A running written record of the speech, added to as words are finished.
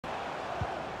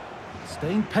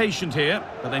Staying patient here,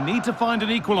 but they need to find an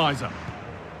equaliser.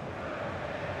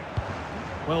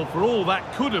 Well, for all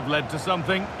that could have led to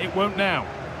something, it won't now.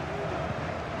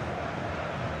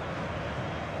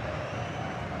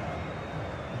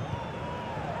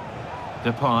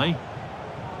 Depay.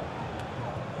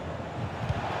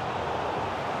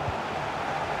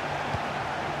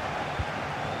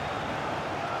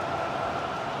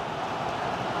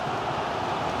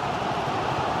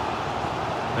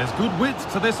 There's good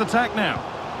width to this attack now.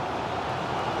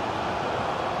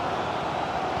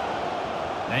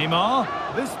 Neymar,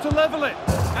 this to level it,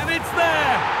 and it's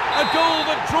there! A goal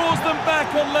that draws them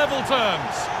back on level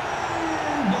terms.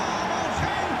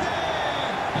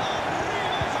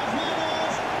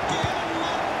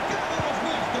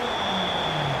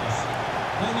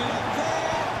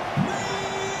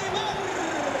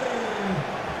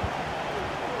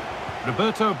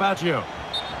 Roberto Baggio.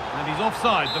 And he's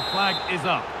offside, the flag is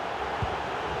up.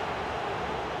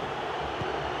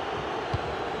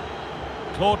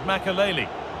 Claude Makelele.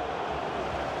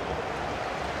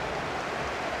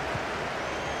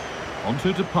 On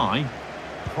to Depay.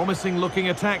 Promising looking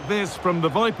attack this from the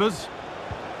Vipers.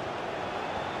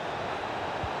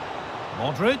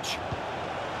 Modric.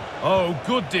 Oh,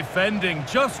 good defending,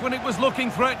 just when it was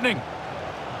looking threatening.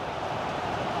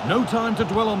 No time to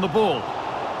dwell on the ball.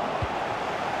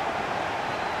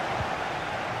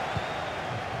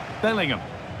 Bellingham.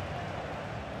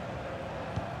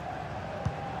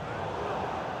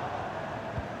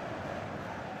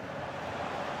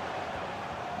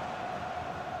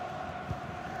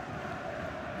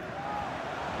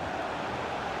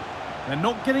 They're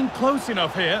not getting close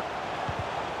enough here.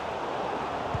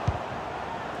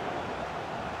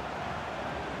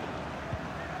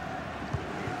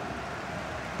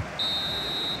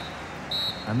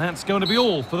 And that's going to be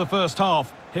all for the first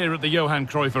half here at the Johan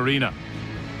Cruyff Arena.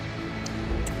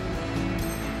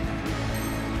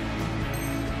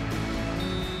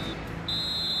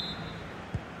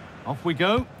 Off we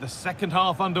go, the second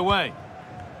half underway.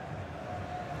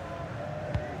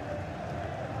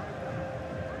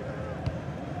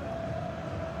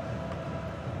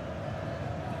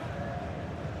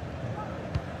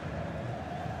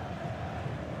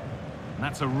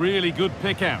 That's a really good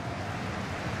pick out.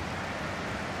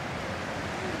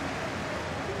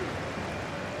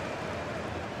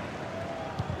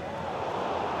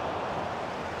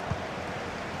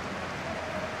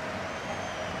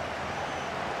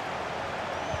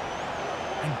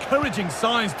 Encouraging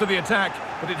signs to the attack,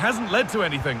 but it hasn't led to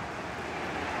anything.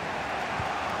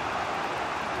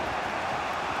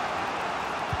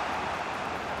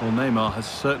 Well, Neymar has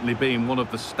certainly been one of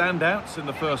the standouts in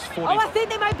the first 40... Oh, I think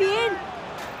they might be in!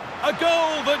 A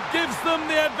goal that gives them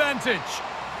the advantage.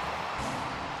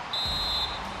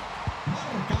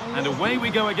 And away we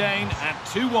go again at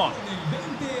 2-1.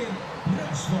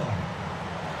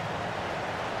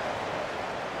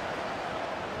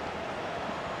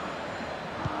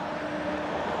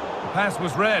 The pass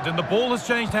was read and the ball has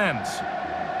changed hands.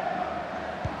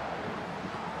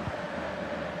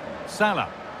 Salah.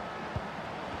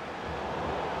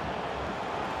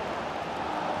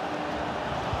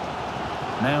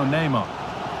 Now Neymar.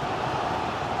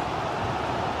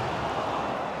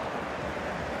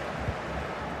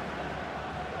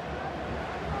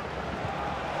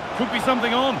 Could be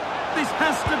something on. This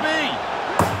has to be.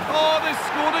 Oh, they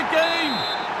scored again.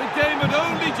 The game had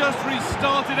only just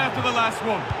restarted after the last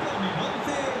one.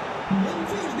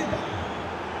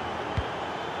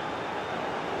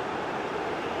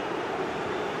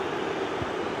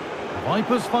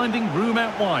 Vipers finding room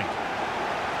out wide.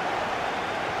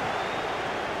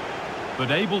 But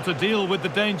able to deal with the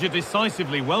danger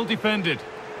decisively, well defended.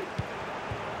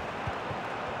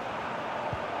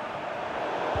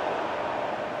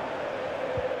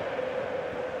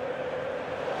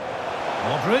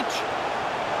 Modric.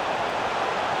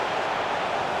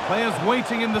 Players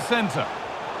waiting in the centre.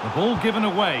 The ball given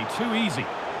away, too easy.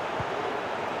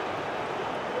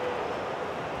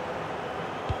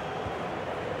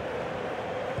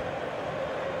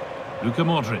 Luka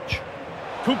Modric.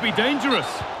 Could be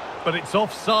dangerous. But it's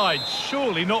offside,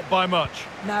 surely not by much.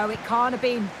 No, it can't have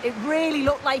been. It really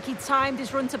looked like he'd timed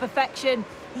his run to perfection.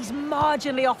 He's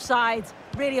marginally offside.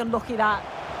 Really unlucky that.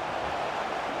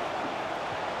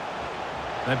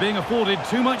 They're being afforded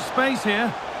too much space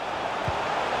here.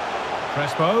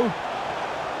 Crespo.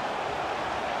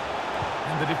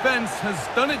 And the defence has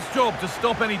done its job to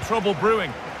stop any trouble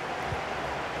brewing.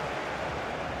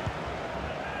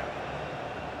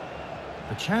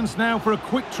 The chance now for a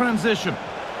quick transition.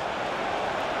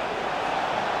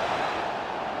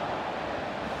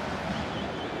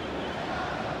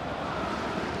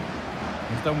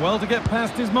 He's done well to get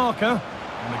past his marker,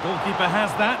 and the goalkeeper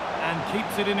has that and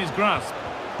keeps it in his grasp.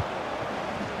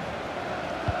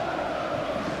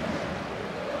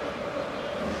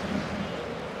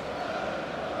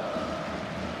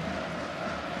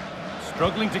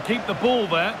 Struggling to keep the ball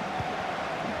there.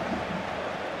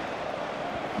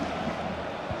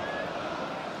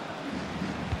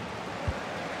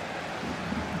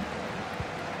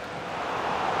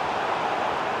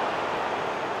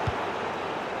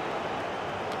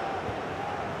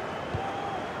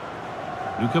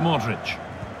 Luka Modric.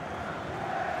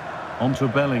 On to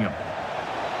Bellingham.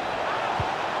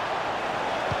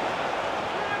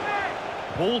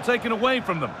 Ball taken away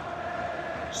from them.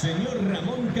 Señor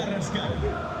Ramón Carrascal,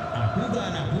 acuda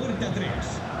a la puerta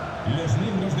 3. Los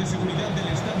miembros de seguridad del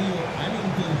estadio han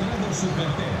encontrado su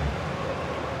cartera.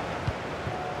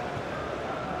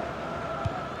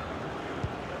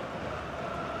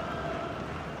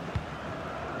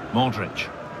 Modric.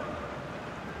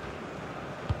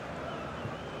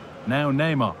 Now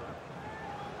Neymar.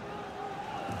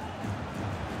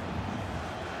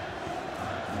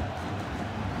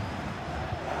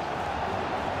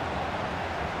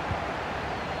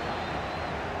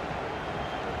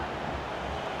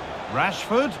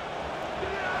 Rashford.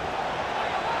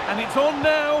 And it's on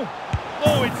now.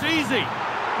 Oh, it's easy.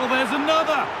 Well, there's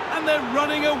another. And they're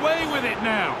running away with it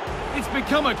now. It's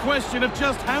become a question of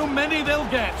just how many they'll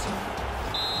get.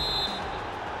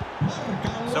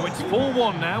 So it's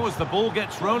 4-1 now as the ball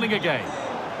gets rolling again.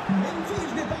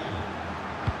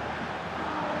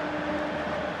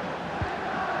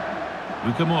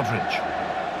 Luka Modric.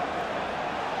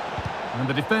 And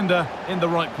the defender in the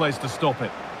right place to stop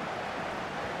it.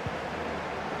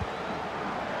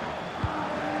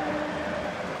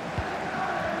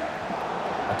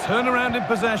 A turnaround in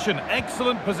possession.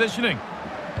 Excellent positioning.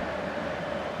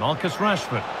 Marcus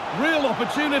Rashford. Real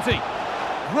opportunity.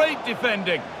 Great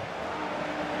defending.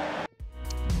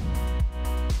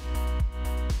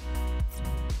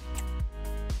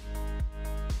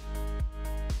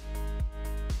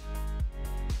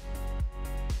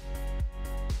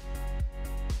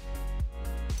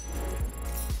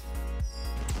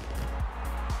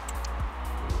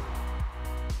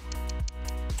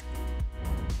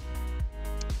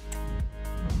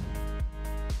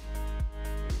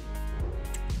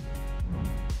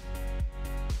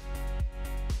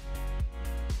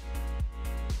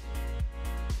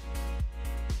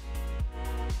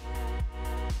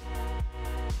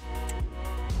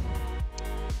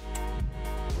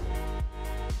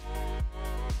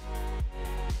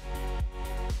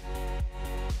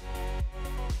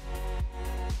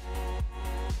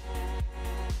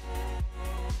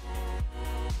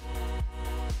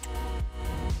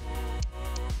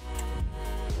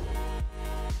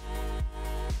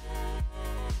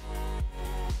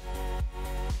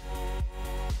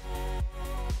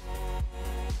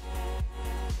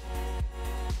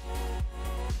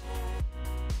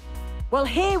 Well,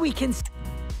 here we can...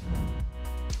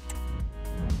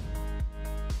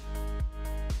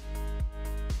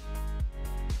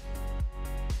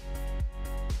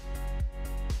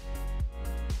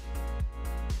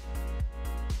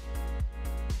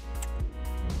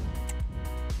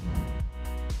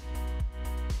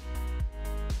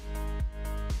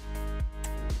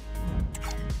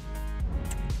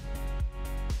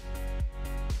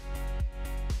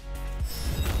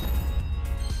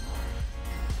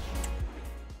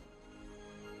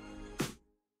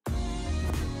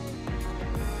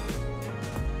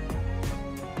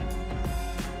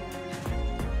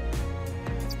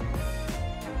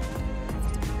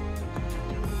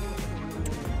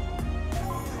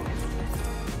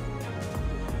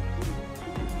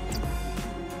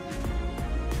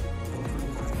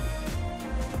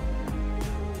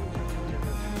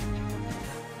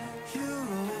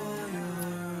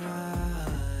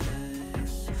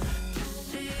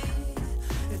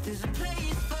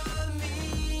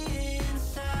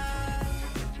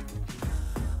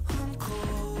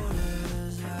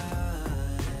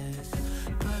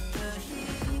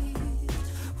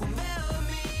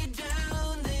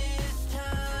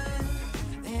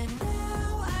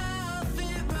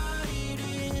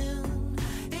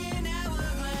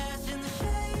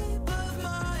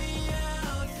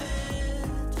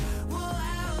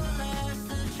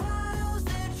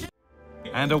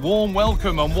 And a warm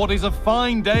welcome on what is a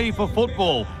fine day for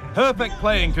football. Perfect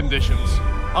playing conditions.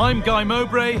 I'm Guy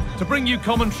Mowbray to bring you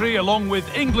commentary along with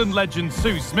England legend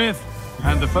Sue Smith.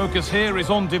 And the focus here is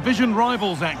on division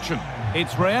rivals action.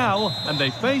 It's Real and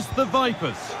they face the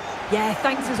Vipers. Yeah,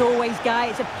 thanks as always, Guy.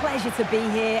 It's a pleasure to be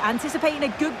here. Anticipating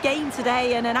a good game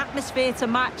today and an atmosphere to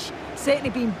match.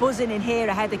 Certainly been buzzing in here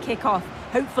ahead of kick-off.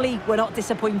 Hopefully, we're not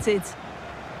disappointed.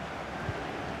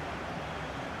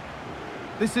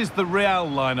 This is the Real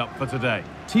lineup for today.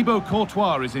 Thibaut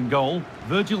Courtois is in goal.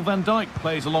 Virgil van Dijk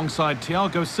plays alongside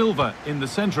Thiago Silva in the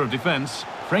centre of defence.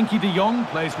 Frenkie de Jong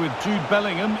plays with Jude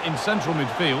Bellingham in central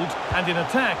midfield. And in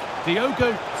attack,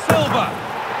 Diogo Silva.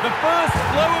 The first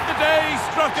blow of the day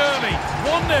struck early.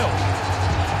 1-0.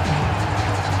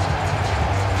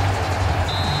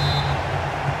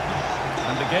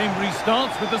 And the game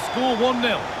restarts with the score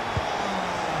 1-0.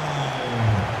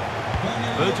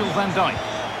 Virgil van Dijk.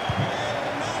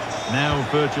 Now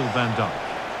Virgil van Dijk.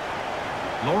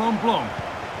 Laurent Blanc.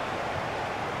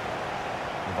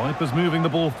 The Vipers moving the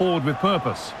ball forward with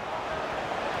purpose.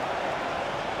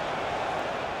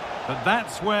 But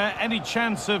that's where any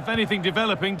chance of anything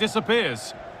developing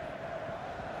disappears.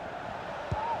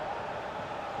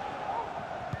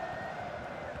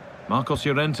 Marcos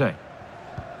Llorente.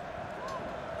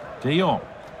 De Jong.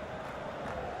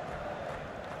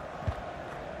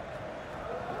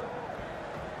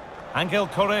 Angel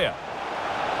Correa.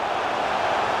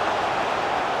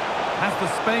 Has the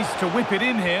space to whip it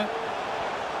in here.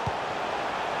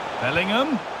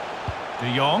 Bellingham.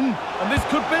 De Jong. And this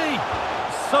could be.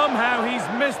 Somehow he's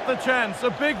missed the chance.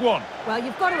 A big one. Well,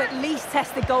 you've got to at least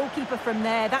test the goalkeeper from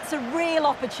there. That's a real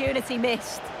opportunity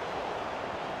missed.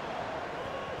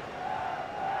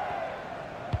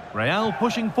 Real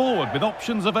pushing forward with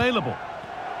options available.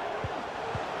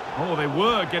 Oh, they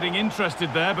were getting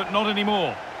interested there, but not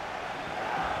anymore.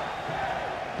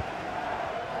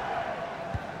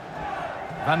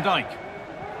 Van Dijk.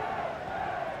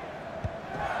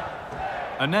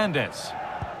 Hernandez.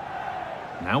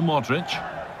 Now Modric.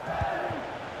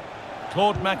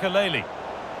 Claude Makelele.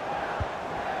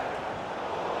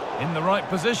 In the right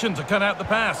position to cut out the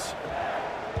pass.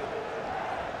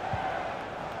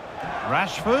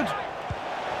 Rashford.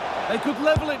 They could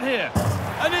level it here.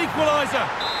 An equaliser.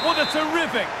 What a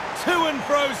terrific to and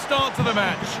fro start to the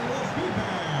match.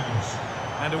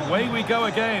 And away we go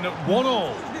again at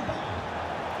 1-1.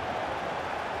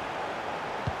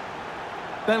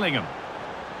 Bellingham.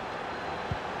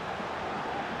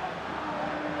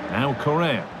 Now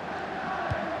Correa.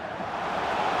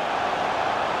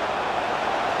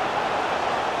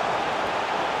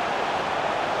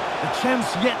 The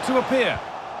chance yet to appear.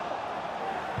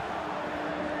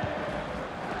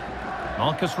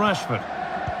 Marcus Rashford.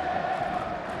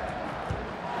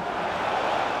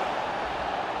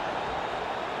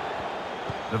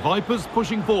 The Vipers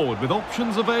pushing forward with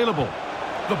options available.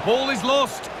 The ball is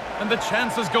lost and the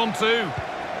chance has gone too.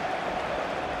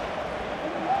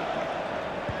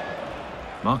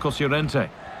 Marcos Llorente.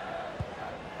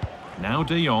 Now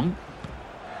De Jong.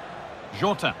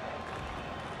 Jota.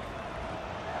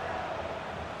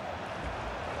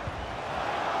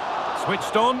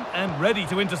 Switched on and ready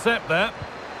to intercept there.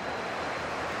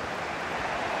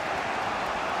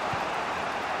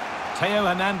 Theo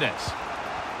Hernandez.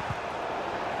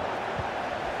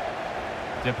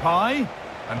 Depay.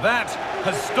 And that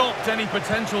has stopped any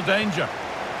potential danger.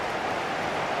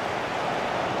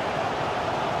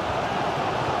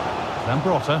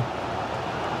 Zambrotta.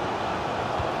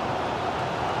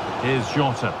 Here's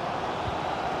Jota.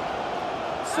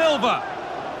 Silva.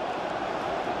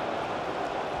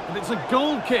 And it's a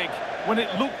goal kick when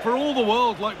it looked for all the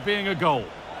world like being a goal.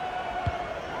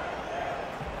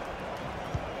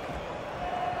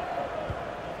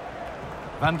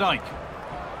 Van Dijk.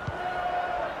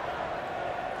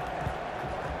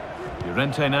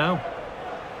 Llorente now.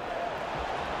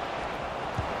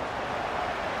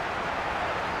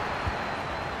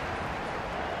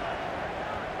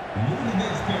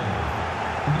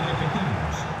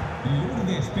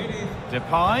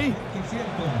 Depay.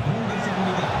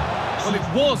 Well,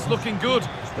 it was looking good,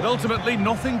 but ultimately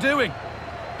nothing doing.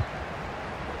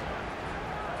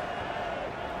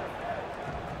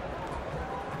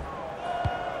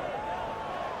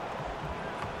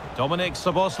 Dominik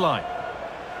Szoboszlai.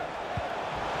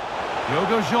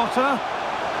 Diogo Jota.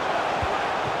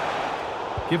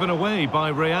 Given away by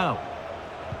Real.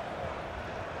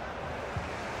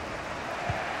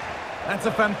 That's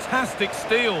a fantastic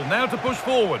steal. Now to push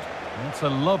forward. That's a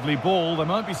lovely ball. There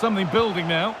might be something building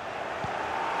now.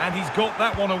 And he's got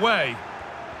that one away.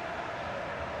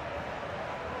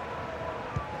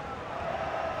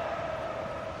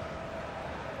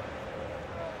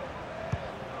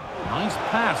 Nice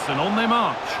pass and on they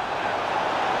march.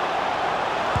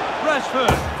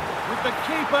 Rashford with the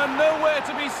keeper nowhere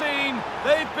to be seen.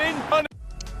 They've been punished.